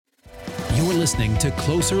listening to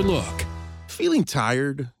Closer Look. Feeling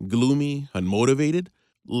tired, gloomy, unmotivated?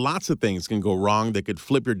 Lots of things can go wrong that could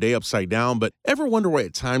flip your day upside down, but ever wonder why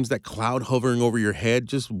at times that cloud hovering over your head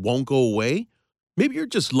just won't go away? Maybe you're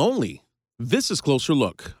just lonely. This is Closer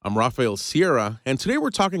Look. I'm Rafael Sierra, and today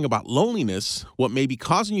we're talking about loneliness, what may be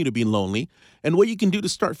causing you to be lonely, and what you can do to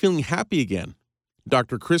start feeling happy again.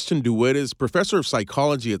 Dr. Kristen DeWitt is professor of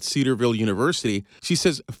psychology at Cedarville University. She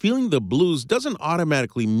says feeling the blues doesn't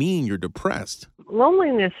automatically mean you're depressed.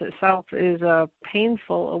 Loneliness itself is a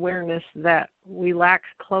painful awareness that we lack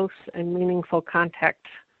close and meaningful contact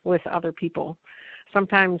with other people,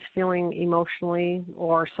 sometimes feeling emotionally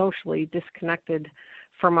or socially disconnected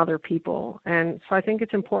from other people. And so I think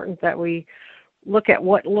it's important that we look at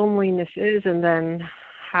what loneliness is and then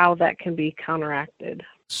how that can be counteracted.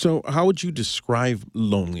 So how would you describe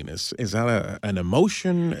loneliness? Is that an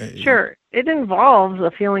emotion? Sure. It involves a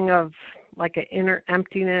feeling of like an inner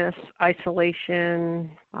emptiness, isolation,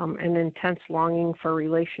 an intense longing for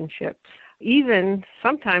relationships. Even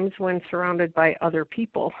sometimes when surrounded by other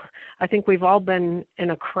people. I think we've all been in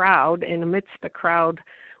a crowd, and amidst the crowd,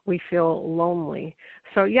 we feel lonely.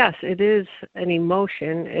 So yes, it is an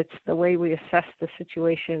emotion. It's the way we assess the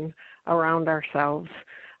situation around ourselves,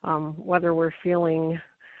 whether we're feeling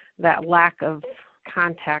that lack of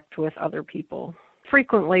contact with other people.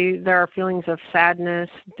 Frequently, there are feelings of sadness,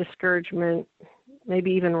 discouragement,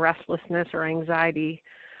 maybe even restlessness or anxiety,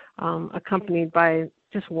 accompanied by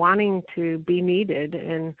just wanting to be needed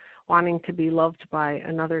and wanting to be loved by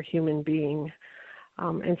another human being.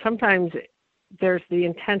 And sometimes there's the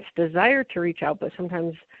intense desire to reach out, but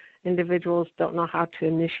sometimes individuals don't know how to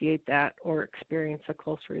initiate that or experience a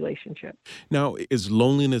close relationship. Now, is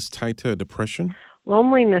loneliness tied to depression?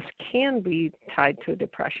 Loneliness can be tied to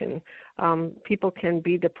depression. People can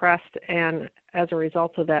be depressed and as a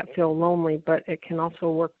result of that feel lonely, but it can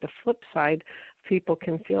also work the flip side. People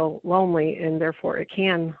can feel lonely and therefore it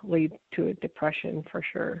can lead to a depression for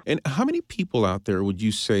sure. And how many people out there would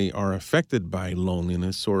you say are affected by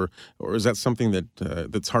loneliness, or is that something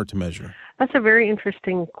that's hard to measure? That's a very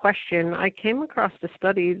interesting question. I came across a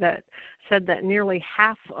study that said that nearly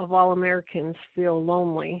half of all Americans feel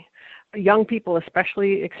lonely. Young people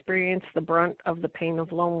especially experience the brunt of the pain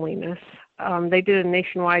of loneliness. They did a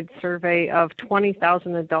nationwide survey of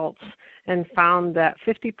 20,000 adults and found that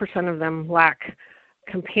 50% of them lack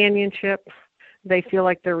companionship. They feel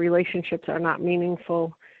like their relationships are not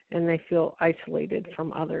meaningful, and they feel isolated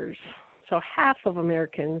from others. So half of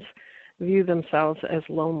Americans view themselves as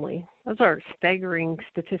lonely. Those are staggering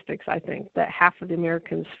statistics, I think, that half of the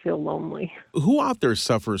Americans feel lonely. Who out there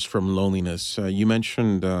suffers from loneliness? You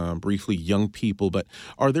mentioned briefly young people, but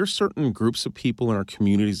are there certain groups of people in our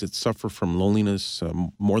communities that suffer from loneliness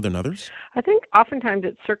more than others? I think oftentimes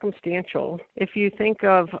it's circumstantial. If you think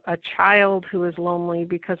of a child who is lonely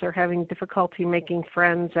because they're having difficulty making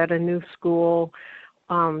friends at a new school,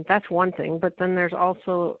 that's one thing, but then there's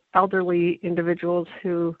also elderly individuals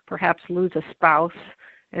who perhaps lose a spouse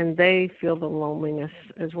and they feel the loneliness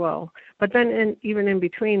as well. But then even in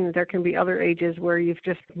between, there can be other ages where you've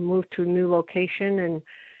just moved to a new location and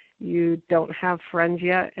you don't have friends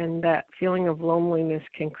yet, and that feeling of loneliness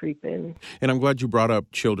can creep in. And I'm glad you brought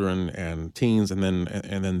up children and teens and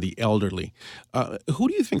then the elderly. Who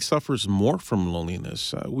do you think suffers more from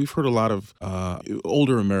loneliness? We've heard a lot of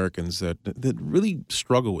older Americans that really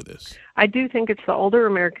struggle with this. I do think it's the older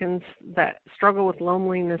Americans that struggle with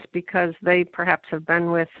loneliness because they perhaps have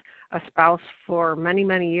been with a spouse for many,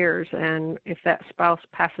 many years, and if that spouse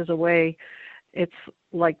passes away, it's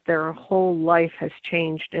like their whole life has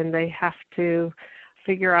changed, and they have to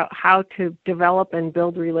figure out how to develop and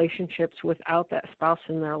build relationships without that spouse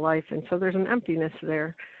in their life. And so there's an emptiness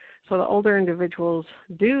there. So the older individuals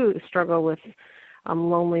do struggle with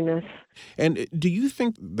loneliness. And do you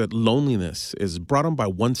think that loneliness is brought on by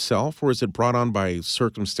oneself, or is it brought on by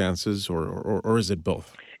circumstances, or is it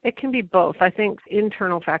both? It can be both. I think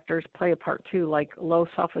internal factors play a part too, like low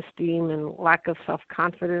self-esteem and lack of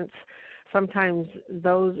self-confidence. Sometimes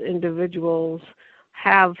those individuals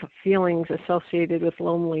have feelings associated with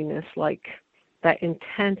loneliness, like that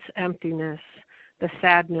intense emptiness, the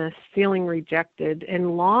sadness, feeling rejected,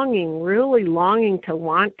 and really longing to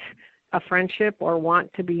want a friendship or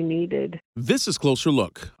want to be needed. This is Closer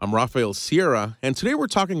Look. I'm Rafael Sierra, and today we're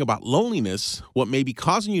talking about loneliness, what may be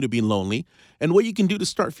causing you to be lonely, and what you can do to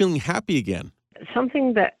start feeling happy again.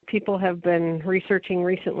 Something that people have been researching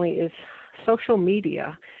recently is social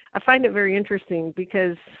media. I find it very interesting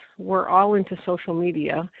because we're all into social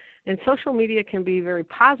media, and social media can be very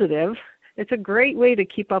positive. It's a great way to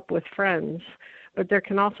keep up with friends, but there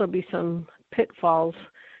can also be some pitfalls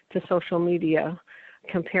to social media.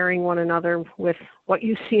 comparing one another with what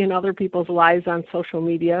you see in other people's lives on social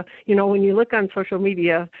media. You know, when you look on social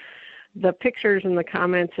media, the pictures and the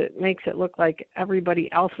comments, it makes it look like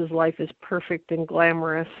everybody else's life is perfect and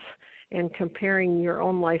glamorous, and comparing your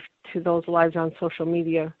own life to those lives on social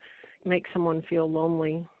media makes someone feel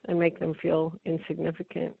lonely and make them feel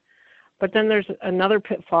insignificant. But then there's another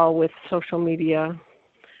pitfall with social media,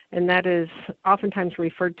 and that is oftentimes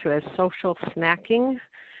referred to as social snacking.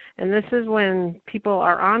 And this is when people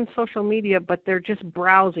are on social media, but they're just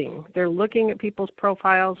browsing. They're looking at people's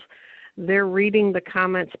profiles, they're reading the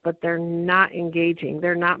comments, but they're not engaging.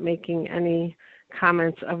 They're not making any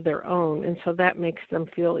comments of their own, and so that makes them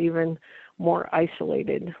feel even more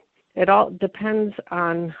isolated. It all depends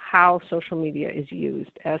on how social media is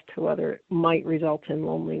used as to whether it might result in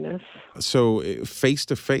loneliness. So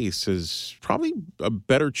face-to-face is probably a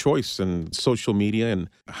better choice than social media and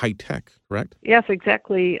high tech, correct? Yes,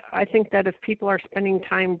 exactly. I think that if people are spending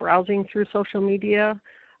time browsing through social media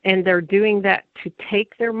and they're doing that to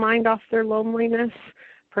take their mind off their loneliness,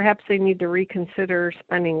 perhaps they need to reconsider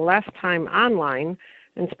spending less time online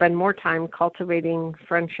and spend more time cultivating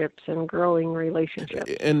friendships and growing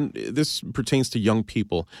relationships. And this pertains to young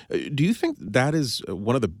people. Do you think that is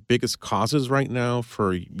one of the biggest causes right now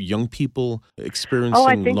for young people experiencing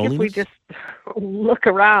I think loneliness? if we just look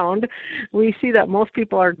around, we see that most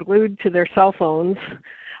people are glued to their cell phones.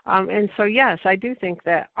 And so, yes, I do think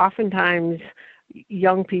that oftentimes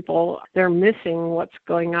young people, they're missing what's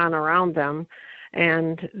going on around them,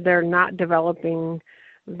 and they're not developing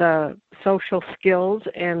the social skills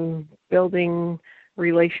and building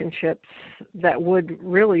relationships that would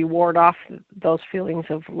really ward off those feelings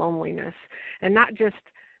of loneliness. And not just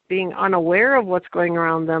being unaware of what's going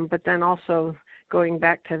around them, but then also going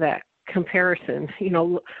back to that comparison,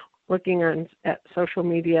 looking at social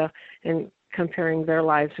media and comparing their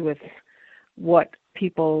lives with what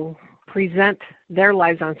people present their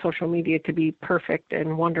lives on social media to be perfect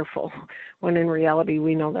and wonderful, when in reality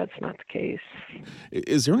we know that's not the case.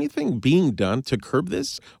 Is there anything being done to curb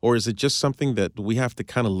this, or is it just something that we have to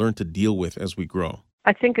kind of learn to deal with as we grow?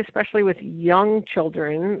 I think especially with young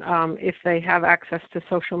children, if they have access to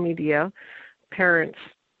social media, parents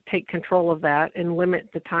take control of that and limit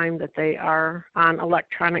the time that they are on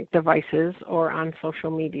electronic devices or on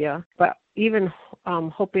social media. But even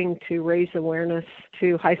hoping to raise awareness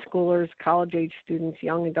to high schoolers, college-age students,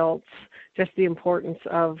 young adults, just the importance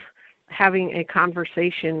of having a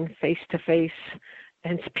conversation face-to-face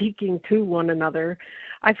and speaking to one another.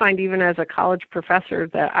 I find even as a college professor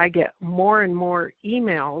that I get more and more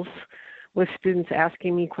emails with students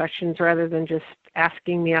asking me questions rather than just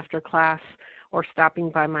asking me after class or stopping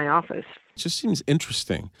by my office. It just seems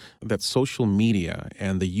interesting that social media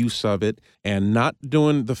and the use of it and not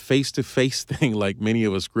doing the face-to-face thing like many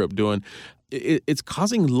of us grew up doing, it's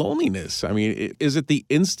causing loneliness. I mean, is it the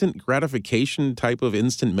instant gratification type of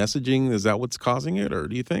instant messaging? Is that what's causing it, or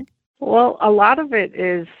do you think? Well, a lot of it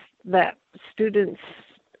is that students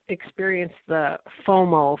experience the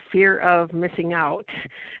FOMO, fear of missing out.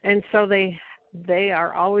 And so they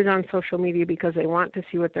are always on social media because they want to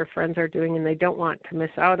see what their friends are doing and they don't want to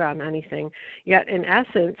miss out on anything. Yet in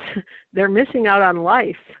essence, they're missing out on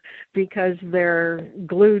life because they're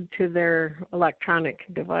glued to their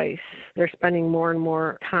electronic device. They're spending more and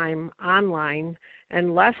more time online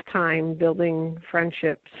and less time building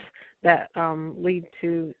friendships that lead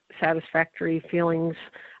to satisfactory feelings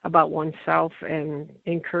about oneself and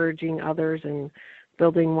encouraging others and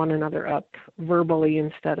building one another up verbally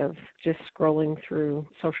instead of just scrolling through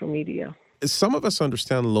social media. Some of us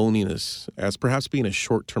understand loneliness as perhaps being a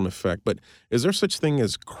short-term effect, but is there such thing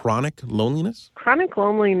as chronic loneliness? Chronic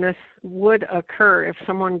loneliness would occur if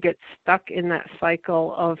someone gets stuck in that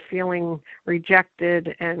cycle of feeling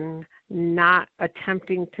rejected and not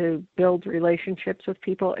attempting to build relationships with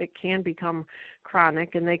people. It can become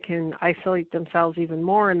chronic and they can isolate themselves even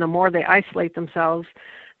more, and the more they isolate themselves,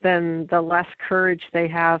 then the less courage they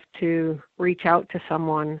have to reach out to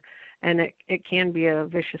someone. And it can be a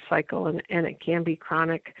vicious cycle, and it can be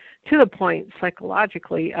chronic to the point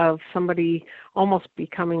psychologically of somebody almost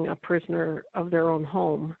becoming a prisoner of their own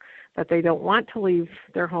home, that they don't want to leave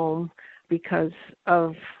their home because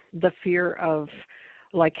of the fear of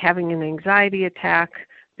like having an anxiety attack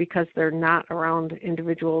because they're not around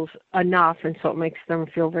individuals enough, and so it makes them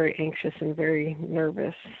feel very anxious and very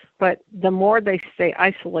nervous. But the more they stay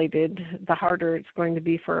isolated, the harder it's going to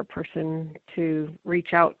be for a person to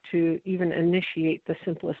reach out to even initiate the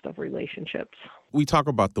simplest of relationships. We talk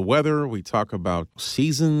about the weather, we talk about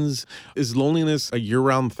seasons. Is loneliness a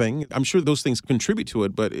year-round thing? I'm sure those things contribute to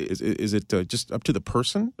it, but is it just up to the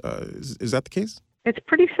person? Is that the case? It's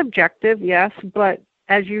pretty subjective, yes, but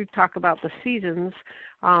as you talk about the seasons,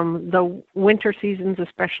 the winter seasons,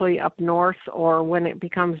 especially up north, or when it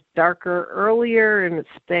becomes darker earlier and it's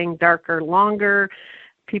staying darker longer,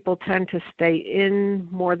 people tend to stay in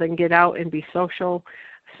more than get out and be social.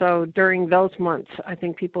 So during those months, I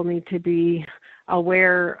think people need to be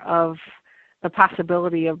aware of the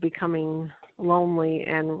possibility of becoming lonely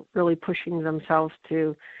and really pushing themselves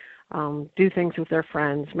to do things with their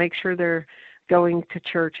friends, make sure they're going to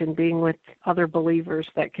church and being with other believers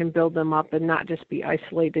that can build them up and not just be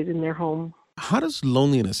isolated in their home. How does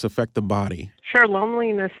loneliness affect the body? Sure,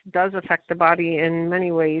 loneliness does affect the body in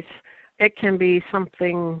many ways. It can be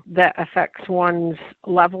something that affects one's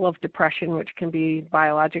level of depression, which can be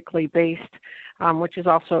biologically based, which is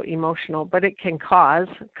also emotional, but it can cause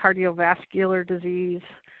cardiovascular disease,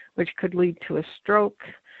 which could lead to a stroke,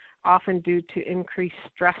 often due to increased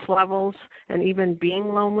stress levels, and even being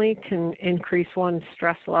lonely can increase one's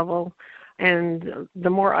stress level. And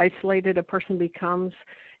the more isolated a person becomes,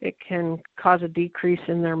 it can cause a decrease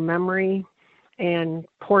in their memory and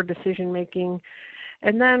poor decision making.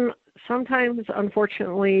 And then sometimes,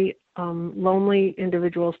 unfortunately, lonely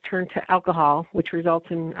individuals turn to alcohol, which results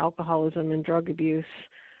in alcoholism and drug abuse,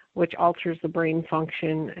 which alters the brain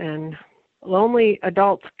function. And lonely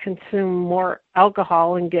adults consume more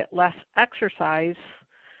alcohol and get less exercise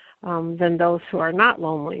than those who are not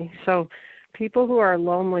lonely. So people who are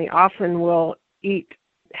lonely often will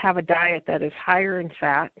have a diet that is higher in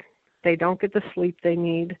fat. They don't get the sleep they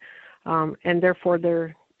need, and therefore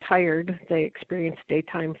they're tired. They experience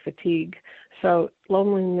daytime fatigue. So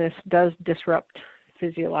loneliness does disrupt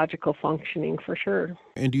physiological functioning for sure.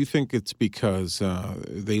 And do you think it's because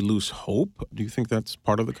they lose hope? Do you think that's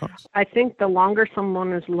part of the cause? I think the longer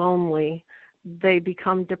someone is lonely, they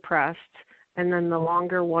become depressed. And then the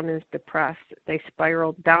longer one is depressed, they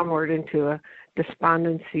spiral downward into a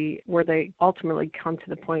despondency where they ultimately come to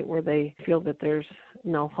the point where they feel that there's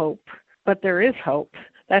no hope. But there is hope.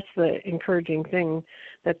 That's the encouraging thing,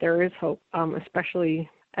 that there is hope, especially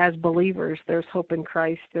as believers. There's hope in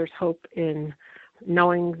Christ. There's hope in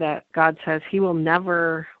knowing that God says He will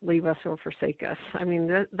never leave us or forsake us. I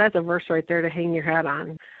mean, that's a verse right there to hang your hat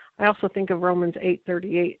on. I also think of Romans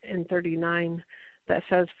 8:38 and 39 that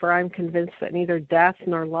says, "For I'm convinced that neither death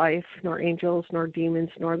nor life, nor angels, nor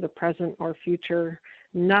demons, nor the present or future,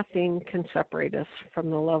 nothing can separate us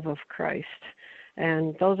from the love of Christ."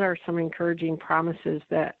 And those are some encouraging promises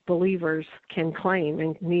that believers can claim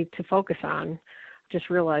and need to focus on, just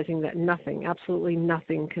realizing that nothing, absolutely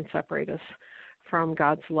nothing, can separate us from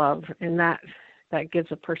God's love, and that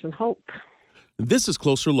gives a person hope. This is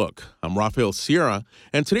Closer Look. I'm Rafael Sierra,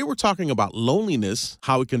 and today we're talking about loneliness,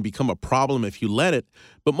 how it can become a problem if you let it,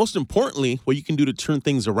 but most importantly, what you can do to turn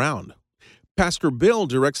things around. Pastor Bill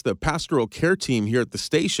directs the pastoral care team here at the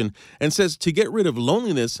station and says to get rid of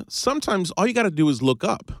loneliness, sometimes all you got to do is look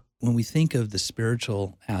up. When we think of the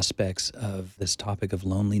spiritual aspects of this topic of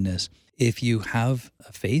loneliness, if you have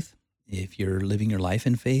a faith, if you're living your life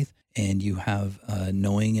in faith, and you have a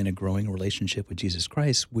knowing and a growing relationship with Jesus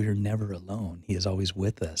Christ, we're never alone. He is always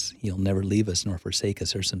with us. He'll never leave us nor forsake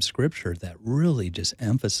us. There's some scripture that really just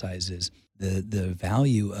emphasizes the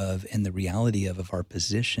value of and the reality of our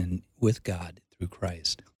position with God through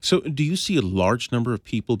Christ. So do you see a large number of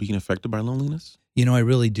people being affected by loneliness? You know, I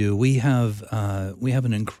really do. We have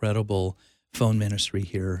an incredible phone ministry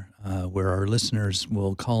here where our listeners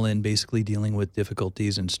will call in basically dealing with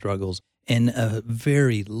difficulties and struggles. And a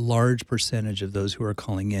very large percentage of those who are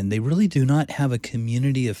calling in, they really do not have a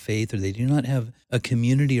community of faith, or they do not have a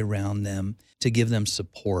community around them to give them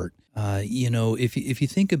support. If you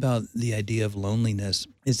think about the idea of loneliness,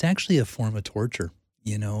 it's actually a form of torture.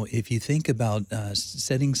 You know, if you think about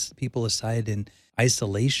setting people aside in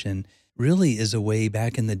isolation, really is a way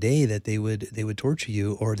back in the day that they would torture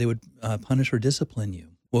you, or they would punish or discipline you.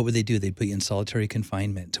 What would they do? They'd put you in solitary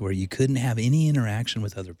confinement to where you couldn't have any interaction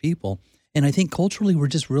with other people. And I think culturally, we're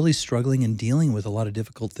just really struggling and dealing with a lot of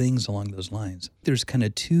difficult things along those lines. There's kind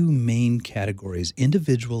of two main categories: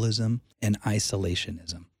 individualism and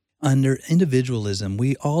isolationism. Under individualism,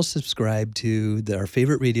 we all subscribe to our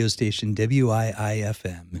favorite radio station,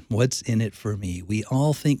 WIIFM. What's in it for me? We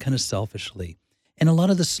all think kind of selfishly. And a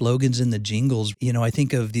lot of the slogans and the jingles, I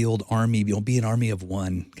think of the old army, be an army of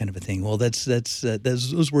one kind of a thing. Well,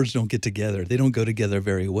 those words don't get together. They don't go together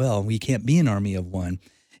very well. We can't be an army of one.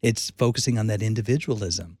 It's focusing on that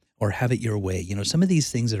individualism, or have it your way. Some of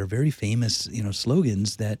these things that are very famous,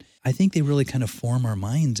 slogans that I think they really kind of form our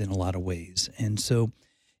minds in a lot of ways. And so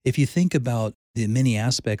if you think about the many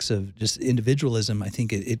aspects of just individualism, I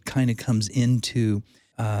think it kind of comes into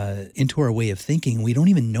our way of thinking. We don't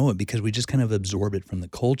even know it because we just kind of absorb it from the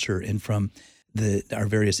culture and from our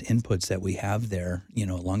various inputs that we have there,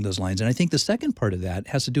 along those lines. And I think the second part of that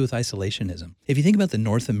has to do with isolationism. If you think about the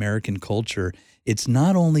North American culture, it's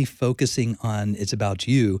not only focusing on it's about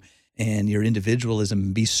you and your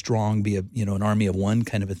individualism, be strong, be an army of one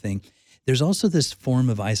kind of a thing. There's also this form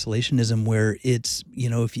of isolationism where it's,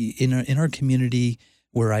 if you in our community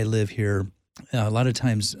where I live here, a lot of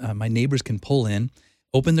times my neighbors can pull in,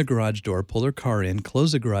 open their garage door, pull their car in,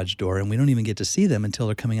 close the garage door, and we don't even get to see them until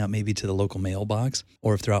they're coming out maybe to the local mailbox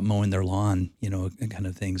or if they're out mowing their lawn, kind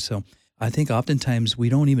of thing. So I think oftentimes we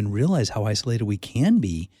don't even realize how isolated we can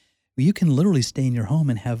be. You can literally stay in your home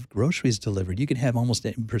and have groceries delivered. You can have almost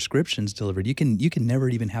prescriptions delivered. You can never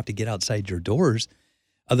even have to get outside your doors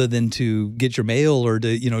other than to get your mail or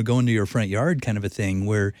to, go into your front yard kind of a thing,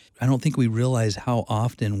 where I don't think we realize how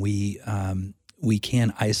often we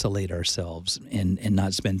can isolate ourselves and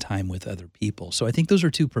not spend time with other people. So I think those are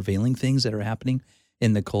two prevailing things that are happening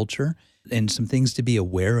in the culture and some things to be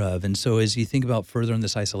aware of. And so as you think about further in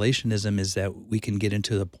this isolationism is that we can get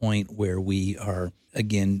into the point where we are,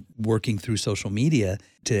 again, working through social media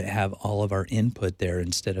to have all of our input there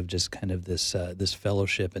instead of just kind of this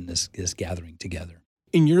fellowship and this gathering together.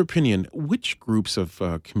 In your opinion, which groups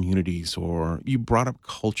of communities, or you brought up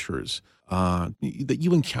cultures, that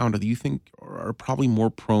you encounter that you think are probably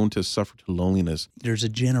more prone to suffer to loneliness? There's a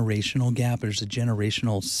generational gap. There's a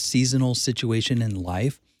generational seasonal situation in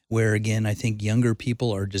life where, again, I think younger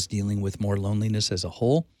people are just dealing with more loneliness as a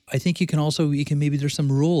whole. I think maybe there's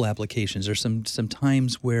some rural applications. There's some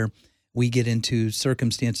times where we get into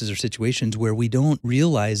circumstances or situations where we don't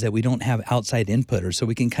realize that we don't have outside input, or so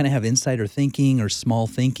we can kind of have insider thinking or small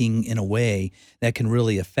thinking in a way that can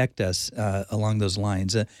really affect us along those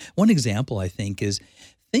lines. One example, I think, is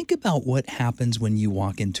think about what happens when you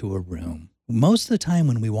walk into a room. Most of the time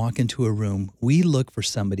when we walk into a room, we look for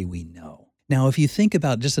somebody we know. Now, if you think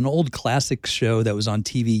about just an old classic show that was on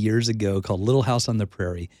TV years ago called Little House on the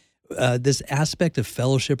Prairie, this aspect of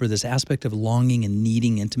fellowship or this aspect of longing and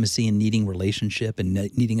needing intimacy and needing relationship and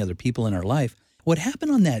needing other people in our life, what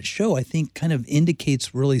happened on that show, I think, kind of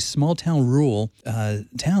indicates really small town rural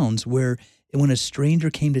towns where when a stranger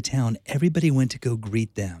came to town, everybody went to go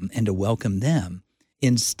greet them and to welcome them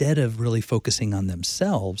instead of really focusing on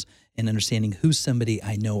themselves and understanding who's somebody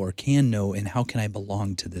I know or can know and how can I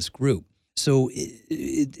belong to this group. So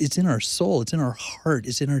it's in our soul, it's in our heart,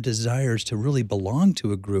 it's in our desires to really belong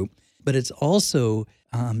to a group. But it's also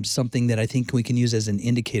something that I think we can use as an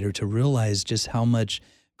indicator to realize just how much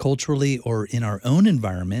culturally or in our own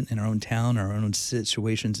environment, in our own town, our own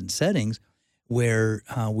situations and settings, where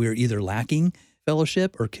we're either lacking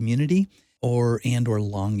fellowship or community or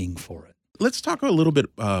longing for it. Let's talk a little bit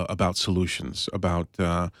about solutions, about,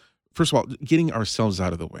 first of all, getting ourselves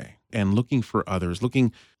out of the way and looking for others,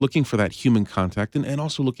 looking for that human contact and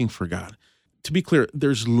also looking for God. To be clear,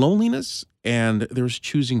 there's loneliness and there's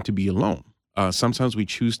choosing to be alone. Sometimes we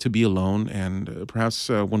choose to be alone and perhaps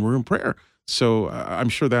when we're in prayer. So I'm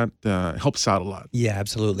sure that helps out a lot. Yeah,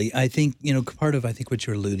 absolutely. I think, part of what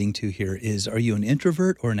you're alluding to here is, are you an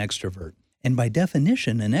introvert or an extrovert? And by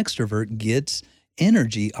definition, an extrovert gets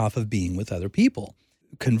energy off of being with other people.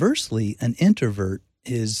 Conversely, an introvert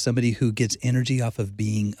is somebody who gets energy off of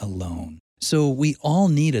being alone. So we all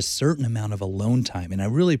need a certain amount of alone time. And I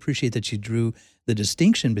really appreciate that you drew the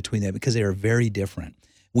distinction between that because they are very different.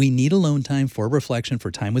 We need alone time for reflection, for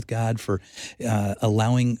time with God, for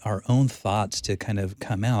allowing our own thoughts to kind of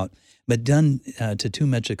come out. But done to too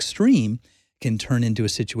much extreme can turn into a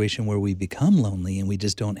situation where we become lonely and we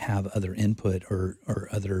just don't have other input or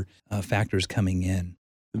other factors coming in.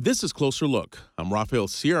 This is Closer Look. I'm Rafael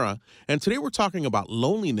Sierra, and today we're talking about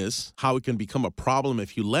loneliness, how it can become a problem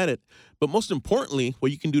if you let it, but most importantly,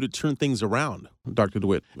 what you can do to turn things around. Dr.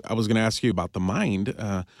 DeWitt, I was going to ask you about the mind,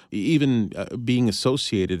 even being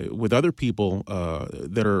associated with other people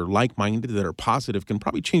that are like-minded, that are positive, can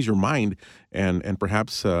probably change your mind and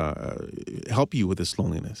perhaps help you with this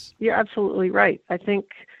loneliness. You're absolutely right. I think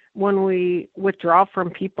when we withdraw from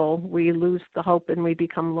people, we lose the hope and we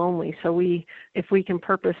become lonely. So if we can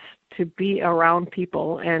purpose to be around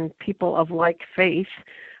people and people of like faith,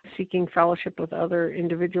 seeking fellowship with other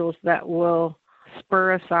individuals that will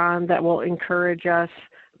spur us on, that will encourage us,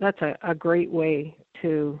 that's a great way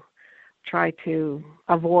to try to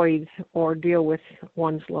avoid or deal with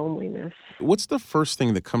one's loneliness. What's the first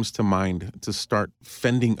thing that comes to mind to start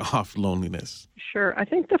fending off loneliness? Sure. I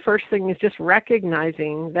think the first thing is just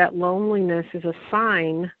recognizing that loneliness is a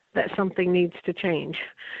sign that something needs to change.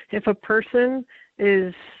 If a person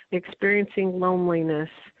is experiencing loneliness,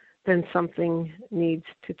 then something needs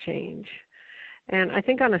to change. And I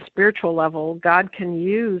think on a spiritual level, God can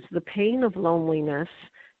use the pain of loneliness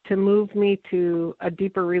to move me to a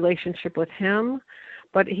deeper relationship with him,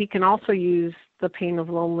 but he can also use the pain of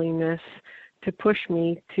loneliness to push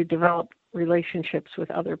me to develop relationships with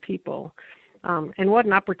other people. And what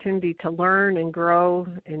an opportunity to learn and grow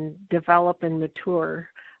and develop and mature.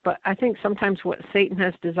 But I think sometimes what Satan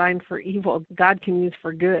has designed for evil, God can use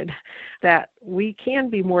for good, that we can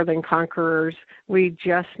be more than conquerors. We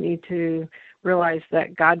just need to realize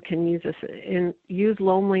that God can use us and use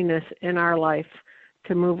loneliness in our life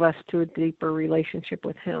to move us to a deeper relationship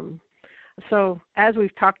with him. So as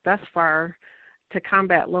we've talked thus far, to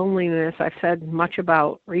combat loneliness, I've said much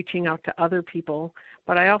about reaching out to other people,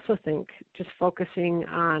 but I also think just focusing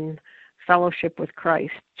on fellowship with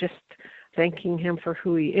Christ, just thanking him for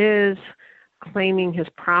who he is, claiming his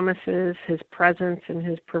promises, his presence, and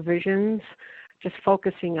his provisions, just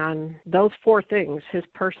focusing on those four things, his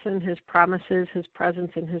person, his promises, his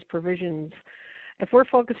presence, and his provisions. If we're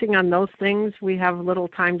focusing on those things, we have little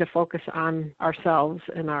time to focus on ourselves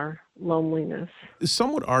and our loneliness.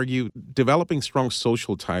 Some would argue developing strong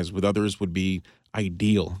social ties with others would be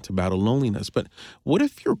ideal to battle loneliness. But what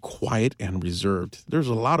if you're quiet and reserved? There's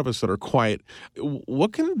a lot of us that are quiet.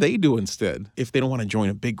 What can they do instead if they don't want to join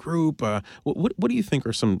a big group? What do you think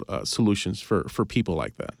are some solutions for people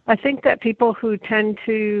like that? I think that people who tend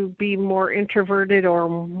to be more introverted or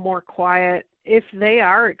more quiet, if they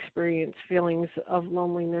are experiencing feelings of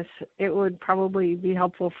loneliness, it would probably be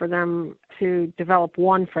helpful for them to develop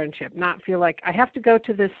one friendship, not feel like I have to go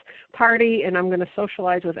to this party and I'm going to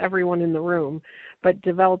socialize with everyone in the room, but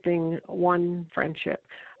developing one friendship.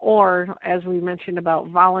 Or, as we mentioned about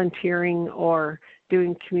volunteering or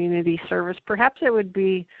doing community service, perhaps it would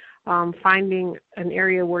be finding an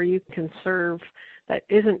area where you can serve that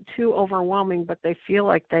isn't too overwhelming, but they feel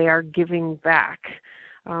like they are giving back.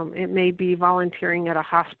 It may be volunteering at a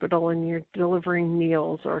hospital and you're delivering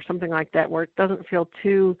meals or something like that, where it doesn't feel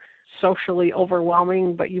too socially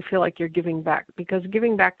overwhelming, but you feel like you're giving back, because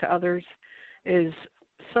giving back to others is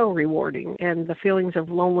so rewarding, and the feelings of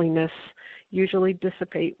loneliness usually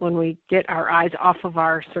dissipate when we get our eyes off of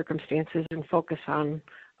our circumstances and focus on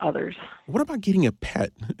others. What about getting a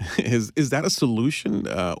pet? Is that a solution,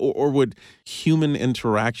 or would human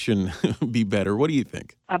interaction be better? What do you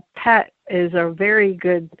think? A pet is a very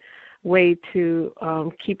good way to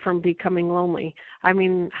keep from becoming lonely. I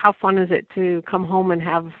mean, how fun is it to come home and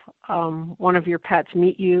have one of your pets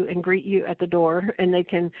meet you and greet you at the door, and they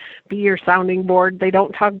can be your sounding board. They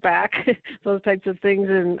don't talk back, those types of things,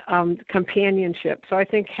 and companionship. So I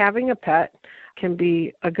think having a pet can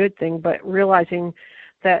be a good thing, but realizing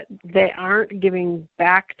that they aren't giving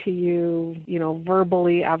back to you,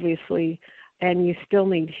 verbally, obviously, and you still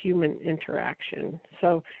need human interaction.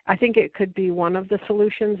 So I think it could be one of the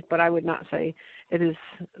solutions, but I would not say it is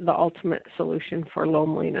the ultimate solution for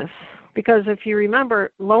loneliness. Because if you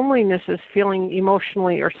remember, loneliness is feeling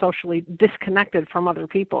emotionally or socially disconnected from other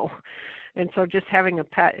people. And so just having a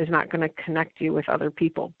pet is not going to connect you with other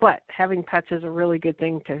people. But having pets is a really good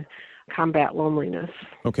thing to combat loneliness.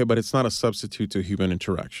 Okay, but it's not a substitute to human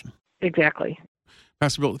interaction. Exactly.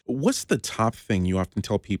 Pastor Bill, what's the top thing you often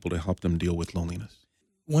tell people to help them deal with loneliness?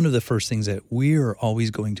 One of the first things that we're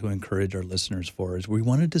always going to encourage our listeners for is we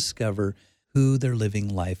want to discover who they're living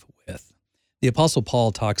life with. The Apostle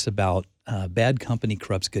Paul talks about bad company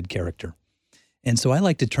corrupts good character. And so I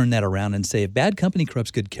like to turn that around and say if bad company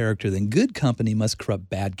corrupts good character, then good company must corrupt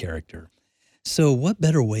bad character. So what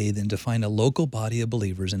better way than to find a local body of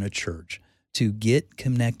believers in a church to get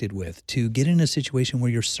connected with, to get in a situation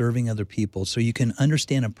where you're serving other people so you can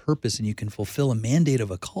understand a purpose and you can fulfill a mandate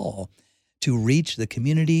of a call to reach the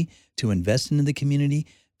community, to invest into the community,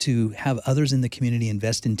 to have others in the community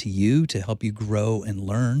invest into you to help you grow and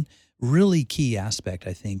learn. Really key aspect,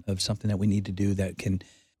 I think, of something that we need to do that can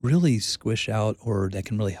really squish out or that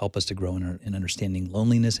can really help us to grow in understanding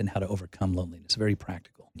loneliness and how to overcome loneliness. Very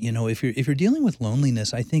practical. If you're dealing with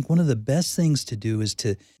loneliness, I think one of the best things to do is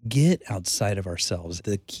to get outside of ourselves.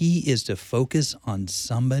 The key is to focus on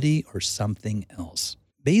somebody or something else.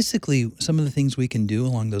 Basically, some of the things we can do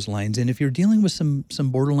along those lines, and if you're dealing with some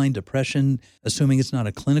borderline depression, assuming it's not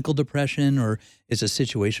a clinical depression or it's a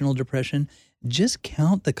situational depression, just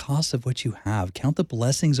count the cost of what you have. Count the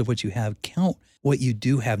blessings of what you have. Count what you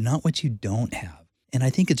do have, not what you don't have. And I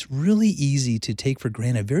think it's really easy to take for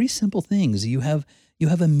granted very simple things. You have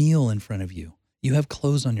a meal in front of you. You have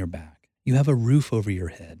clothes on your back. You have a roof over your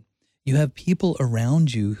head. You have people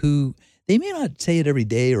around you who they may not say it every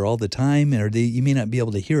day or all the time, or you may not be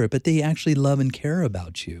able to hear it, but they actually love and care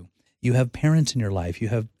about you. You have parents in your life. You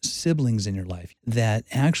have siblings in your life that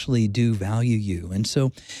actually do value you. And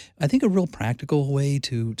so I think a real practical way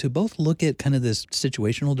to both look at kind of this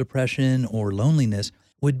situational depression or loneliness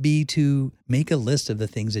would be to make a list of the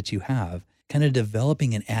things that you have, kind of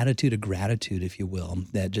developing an attitude of gratitude, if you will,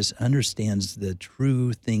 that just understands the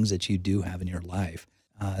true things that you do have in your life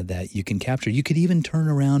that you can capture. You could even turn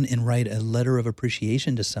around and write a letter of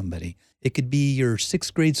appreciation to somebody. It could be your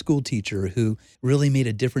sixth grade school teacher who really made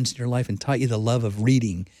a difference in your life and taught you the love of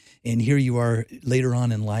reading. And here you are later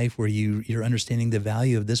on in life where you're understanding the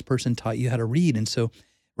value of this person taught you how to read. And so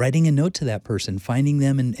writing a note to that person, finding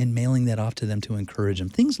them and mailing that off to them to encourage them.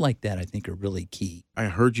 Things like that I think are really key. I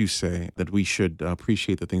heard you say that we should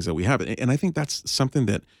appreciate the things that we have. And I think that's something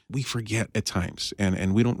that we forget at times.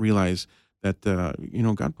 And we don't realize that,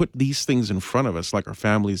 God put these things in front of us, like our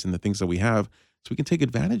families and the things that we have, so we can take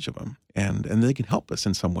advantage of them and they can help us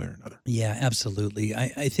in some way or another. Yeah, absolutely.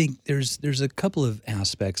 I think there's a couple of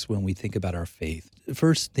aspects when we think about our faith. The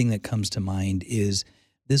first thing that comes to mind is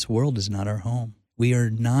this world is not our home. We are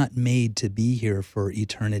not made to be here for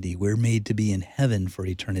eternity. We're made to be in heaven for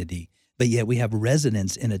eternity. But yet we have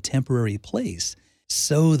residence in a temporary place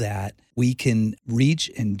so that we can reach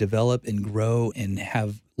and develop and grow and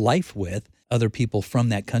have life with other people from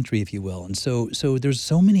that country, if you will. And so there's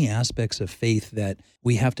so many aspects of faith that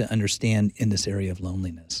we have to understand in this area of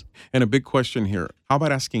loneliness. And a big question here, how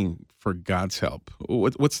about asking for God's help?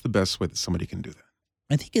 What's the best way that somebody can do that?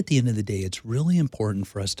 I think at the end of the day, it's really important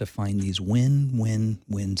for us to find these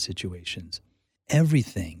win-win-win situations.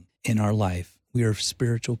 Everything in our life, we are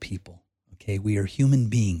spiritual people, okay? We are human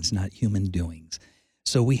beings, not human doings.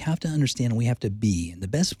 So we have to understand, we have to be. And the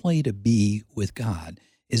best way to be with God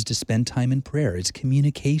is to spend time in prayer. It's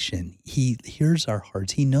communication. He hears our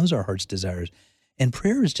hearts. He knows our heart's desires. And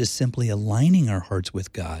prayer is just simply aligning our hearts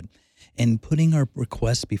with God and putting our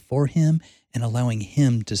requests before Him and allowing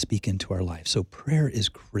Him to speak into our life. So prayer is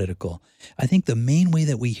critical. I think the main way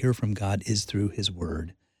that we hear from God is through His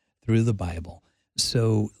Word, through the Bible.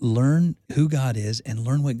 So learn who God is and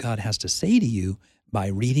learn what God has to say to you by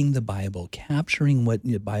reading the Bible, capturing what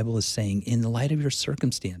the Bible is saying in the light of your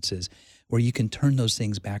circumstances, where you can turn those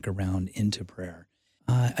things back around into prayer.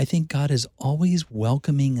 I think God is always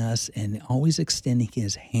welcoming us and always extending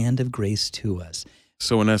His hand of grace to us.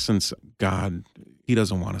 So in essence, God, He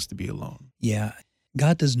doesn't want us to be alone. Yeah,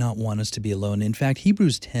 God does not want us to be alone. In fact,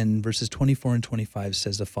 Hebrews 10, verses 24 and 25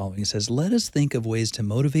 says the following. It says, "Let us think of ways to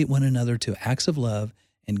motivate one another to acts of love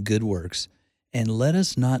and good works, and let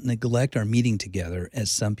us not neglect our meeting together, as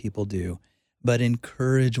some people do, but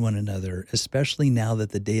encourage one another, especially now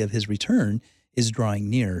that the day of His return is drawing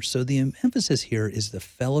near." So the emphasis here is the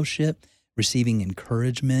fellowship, receiving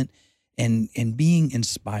encouragement, and being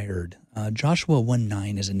inspired. Joshua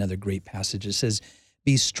 1:9 is another great passage. It says,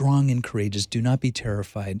 "Be strong and courageous. Do not be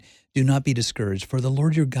terrified. Do not be discouraged, for the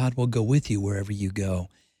Lord your God will go with you wherever you go."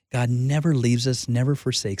 God never leaves us, never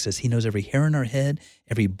forsakes us. He knows every hair on our head,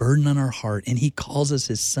 every burden on our heart, and He calls us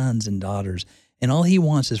His sons and daughters. And all He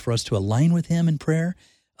wants is for us to align with Him in prayer,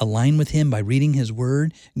 align with Him by reading His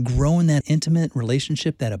Word, grow in that intimate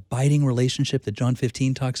relationship, that abiding relationship that John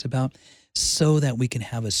 15 talks about, so that we can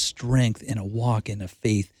have a strength and a walk in a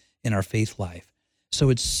faith in our faith life. So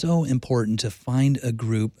it's so important to find a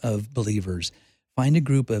group of believers, find a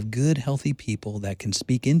group of good, healthy people that can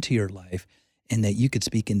speak into your life and that you could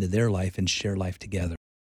speak into their life and share life together.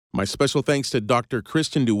 My special thanks to Dr.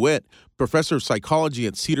 Christian DeWitt, Professor of Psychology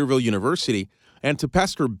at Cedarville University, and to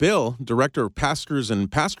Pastor Bill, Director of Pastors and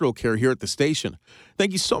Pastoral Care here at the station.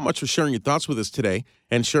 Thank you so much for sharing your thoughts with us today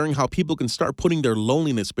and sharing how people can start putting their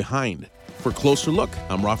loneliness behind. For a closer look,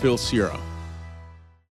 I'm Rafael Sierra.